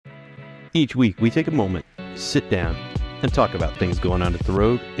Each week, we take a moment, sit down, and talk about things going on at the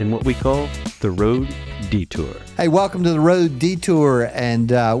road in what we call the Road Detour. Hey, welcome to the Road Detour,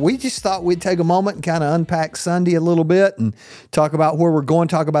 and we just thought we'd take a moment and kind of unpack Sunday a little bit and talk about where we're going,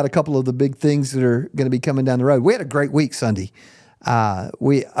 talk about a couple of the big things that are going to be coming down the road. We had a great week Sunday.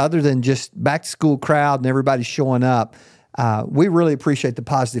 Other than just back to school crowd and everybody showing up, we really appreciate the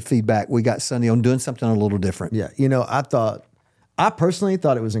positive feedback we got Sunday on doing something a little different. Yeah, I personally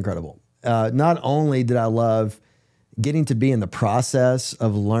thought it was incredible. Not only did I love getting to be in the process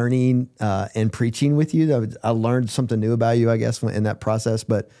of learning and preaching with you, I learned something new about you, I guess, in that process,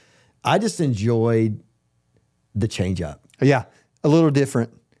 but I just enjoyed the change up. Yeah, a little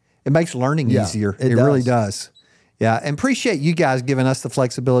different. It makes learning easier. It really does. Yeah, and appreciate you guys giving us the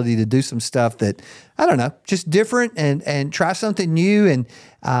flexibility to do some stuff that, I don't know, just different and try something new. And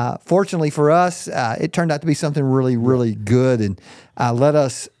fortunately for us, it turned out to be something really, really good and let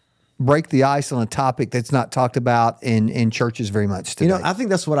us break the ice on a topic that's not talked about in churches very much today. You know, I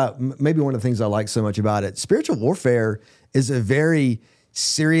think that's maybe one of the things I like so much about it. Spiritual warfare is a very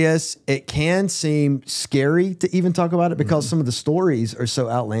serious, it can seem scary to even talk about it because some of the stories are so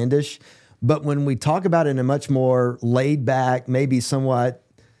outlandish. But when we talk about it in a much more laid back, maybe somewhat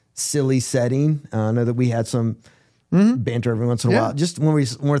silly setting, I know that we had some banter every once in a while. Just when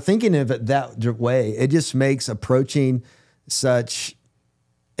we're thinking of it that way, it just makes approaching such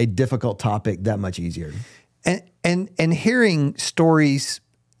a difficult topic that much easier. And hearing stories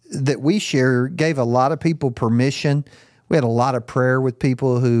that we share gave a lot of people permission. We had a lot of prayer with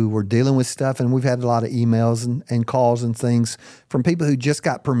people who were dealing with stuff, and we've had a lot of emails and calls and things from people who just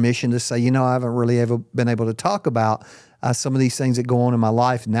got permission to say, you know, I haven't really ever been able to talk about some of these things that go on in my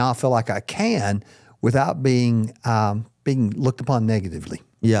life. Now I feel like I can without being looked upon negatively.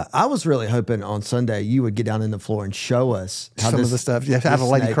 Yeah, I was really hoping on Sunday you would get down in the floor and show us how some of the stuff. Yeah, have a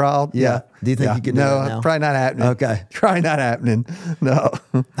lady crawled. Yeah. Do you think you could do that now? No, probably not happening. Okay. Probably not happening. No.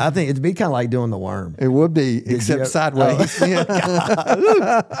 I think it'd be kind of like doing the worm. It would be, except sideways. Man,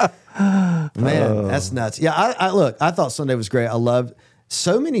 that's nuts. Yeah, I thought Sunday was great. I loved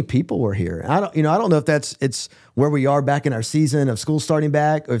so many people were here. I don't know if it's where we are back in our season of school starting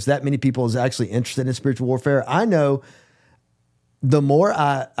back, or if that many people is actually interested in spiritual warfare. I know the more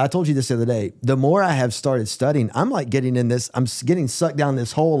I told you this the other day, the more I have started studying, I'm like getting sucked down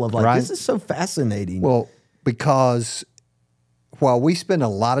this hole of like, this is so fascinating. Well, because while we spend a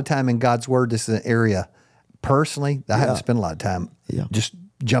lot of time in God's Word, this is an area, personally, I haven't spent a lot of time just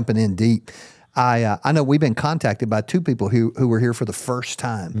jumping in deep. I know we've been contacted by two people who were here for the first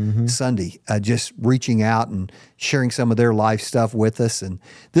time Sunday, just reaching out and sharing some of their life stuff with us. And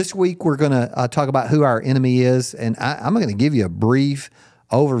this week we're going to talk about who our enemy is, and I'm going to give you a brief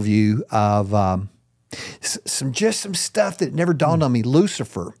overview of some stuff that never dawned on me.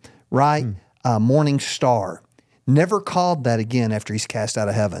 Lucifer, right? Morning star. Never called that again after he's cast out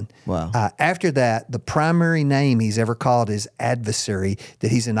of heaven. Wow. After that, the primary name he's ever called is adversary,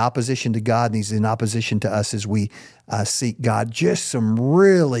 that he's in opposition to God and he's in opposition to us as we seek God. Just some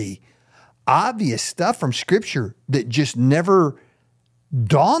really obvious stuff from Scripture that just never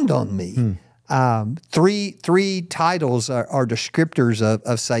dawned on me. Three titles are descriptors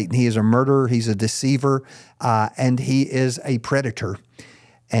of Satan. He is a murderer, he's a deceiver, and he is a predator.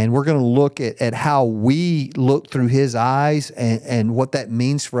 And we're going to look at how we look through his eyes and what that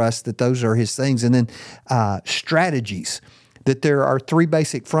means for us, that those are his things. And then strategies, that there are three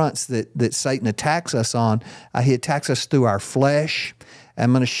basic fronts that Satan attacks us on. He attacks us through our flesh.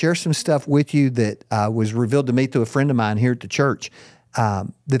 I'm going to share some stuff with you that was revealed to me through a friend of mine here at the church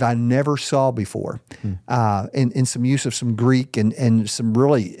that I never saw before, in some use of some Greek and some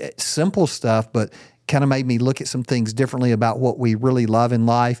really simple stuff, but kind of made me look at some things differently about what we really love in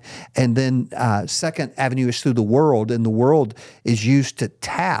life. And then second avenue is through the world, and the world is used to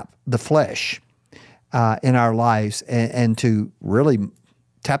tap the flesh in our lives and to really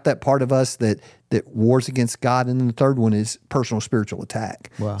tap that part of us that wars against God. And then the third one is personal spiritual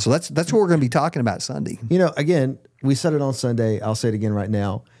attack. Wow. So that's what we're going to be talking about Sunday. You know, again, we said it on Sunday, I'll say it again right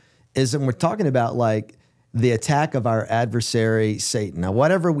now, is that we're talking about like the attack of our adversary, Satan. Now,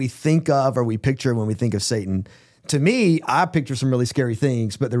 whatever we think of or we picture when we think of Satan, to me, I picture some really scary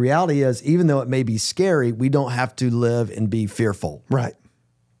things. But the reality is, even though it may be scary, we don't have to live and be fearful. Right.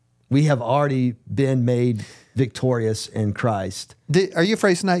 We have already been made victorious in Christ. Are you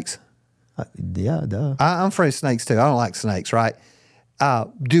afraid of snakes? Yeah, duh. I'm afraid of snakes too. I don't like snakes, right?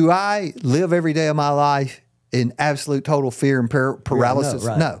 Do I live every day of my life in absolute total fear and paralysis? Yeah,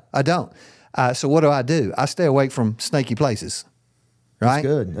 no, right. No, I don't. So what do? I stay away from snaky places, right? That's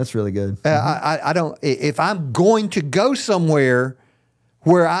good. That's really good. I don't. If I'm going to go somewhere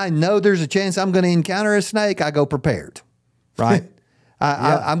where I know there's a chance I'm going to encounter a snake, I go prepared, right?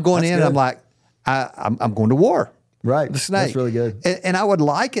 I'm going in and I'm like, I'm going to war. Right. The snake. That's really good. And I would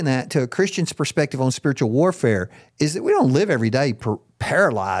liken that to a Christian's perspective on spiritual warfare is that we don't live every day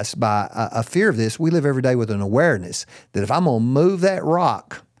paralyzed by a fear of this. We live every day with an awareness that if I'm going to move that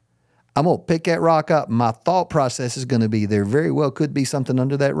rock, I'm going to pick that rock up. My thought process is going to be there very well could be something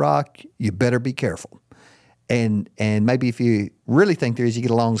under that rock. You better be careful. And maybe if you really think there is, you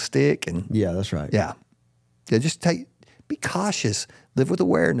get a long stick. And Yeah, that's right. yeah, just be cautious. Live with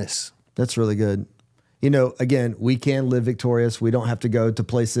awareness. That's really good. You know, again, we can live victorious. We don't have to go to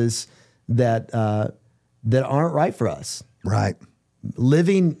places that aren't right for us. Right.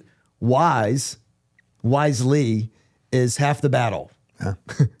 Living wisely is half the battle.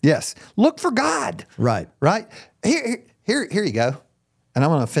 Yes. Look for God. Right. Right. Here you go. And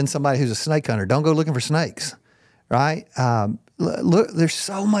I'm going to offend somebody who's a snake hunter. Don't go looking for snakes. Right. Look, there's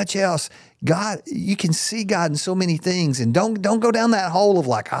so much else. God, you can see God in so many things, and don't go down that hole of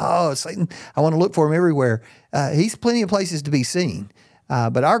like, oh, Satan, I want to look for him everywhere. He's plenty of places to be seen.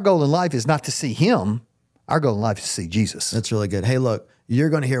 But our goal in life is not to see him. Our goal in life is to see Jesus. That's really good. Hey, look, you're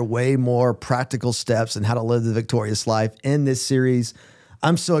going to hear way more practical steps and how to live the victorious life in this series.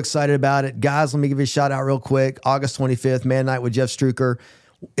 I'm so excited about it. Guys, let me give you a shout out real quick. August 25th, Man Night with Jeff Struker.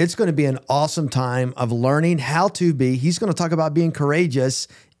 It's going to be an awesome time of learning how to be. He's going to talk about being courageous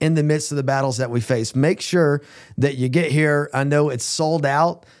in the midst of the battles that we face. Make sure that you get here. I know it's sold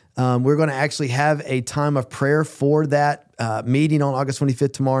out. We're going to actually have a time of prayer for that meeting on August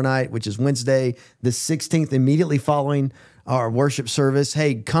 25th tomorrow night, which is Wednesday, the 16th, immediately following our worship service.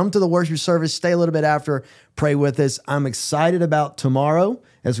 Hey, come to the worship service, stay a little bit after, pray with us. I'm excited about tomorrow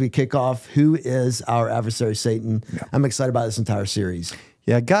as we kick off Who is Our Adversary, Satan. Yeah. I'm excited about this entire series.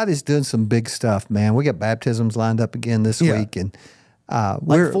 Yeah, God is doing some big stuff, man. We got baptisms lined up again this week, and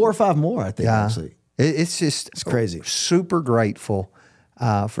like 4 or 5 more, I think. Actually, it's crazy. Super grateful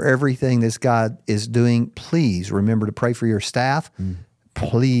for everything this God is doing. Please remember to pray for your staff.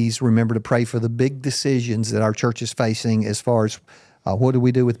 Please remember to pray for the big decisions that our church is facing as far as what do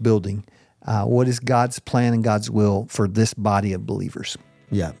we do with building? What is God's plan and God's will for this body of believers?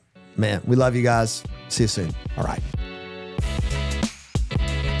 Yeah, man, we love you guys. See you soon. All right.